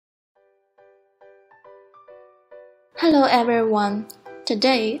Hello everyone!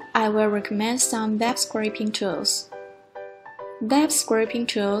 Today I will recommend some web scraping tools. Web scraping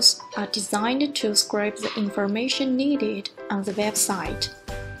tools are designed to scrape the information needed on the website.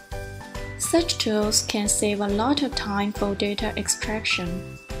 Such tools can save a lot of time for data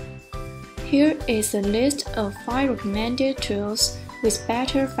extraction. Here is a list of 5 recommended tools with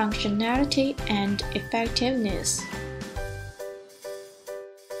better functionality and effectiveness.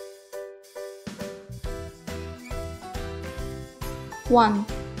 1.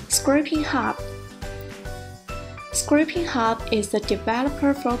 Scraping Hub. Scraping Hub is a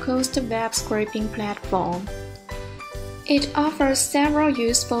developer-focused web scraping platform. It offers several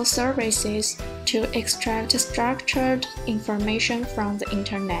useful services to extract structured information from the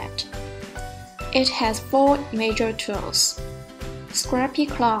Internet. It has 4 major tools: Scrapy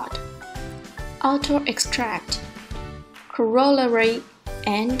Cloud, Auto Extract, Corollary,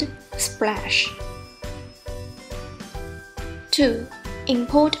 and Splash. 2.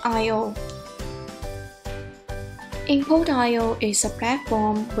 Import.io. Import.io is a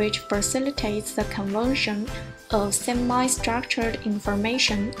platform which facilitates the conversion of semi-structured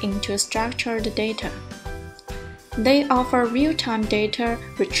information into structured data. They offer real-time data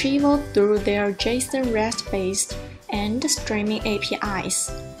retrieval through their JSON REST-based and streaming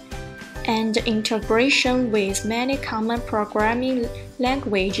APIs, and integration with many common programming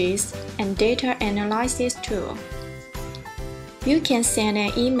languages and data analysis tools. You can send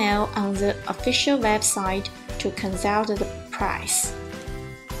an email on the official website to consult the price.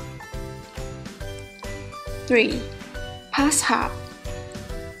 3. PassHub.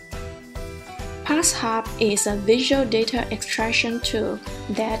 PassHub is a visual data extraction tool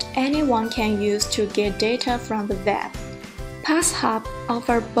that anyone can use to get data from the web. PassHub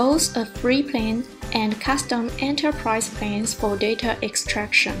offers both a free plan and custom enterprise plans for data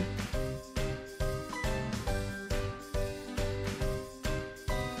extraction.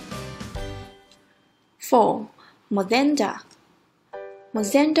 4. Mozenda.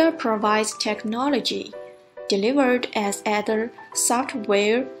 Mozenda provides technology delivered as either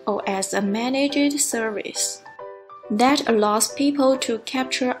software or as a managed service that allows people to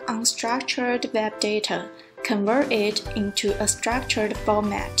capture unstructured web data, convert it into a structured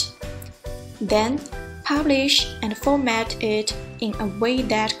format, then publish and format it in a way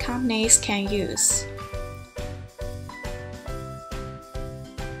that companies can use.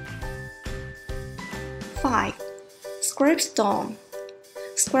 5. ScrapeStorm.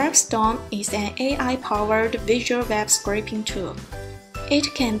 ScrapeStorm is an AI-powered visual web scraping tool.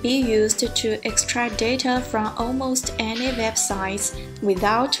 It can be used to extract data from almost any websites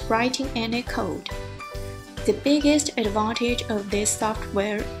without writing any code. The biggest advantage of this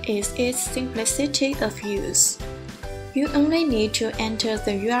software is its simplicity of use. You only need to enter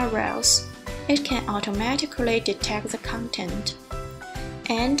the URLs. It can automatically detect the content,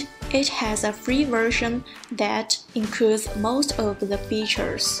 and it has a free version that includes most of the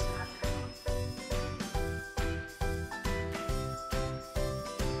features.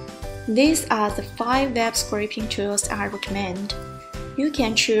 These are the 5 web scraping tools I recommend. You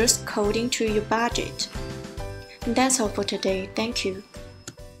can choose according to your budget. That's all for today. Thank you.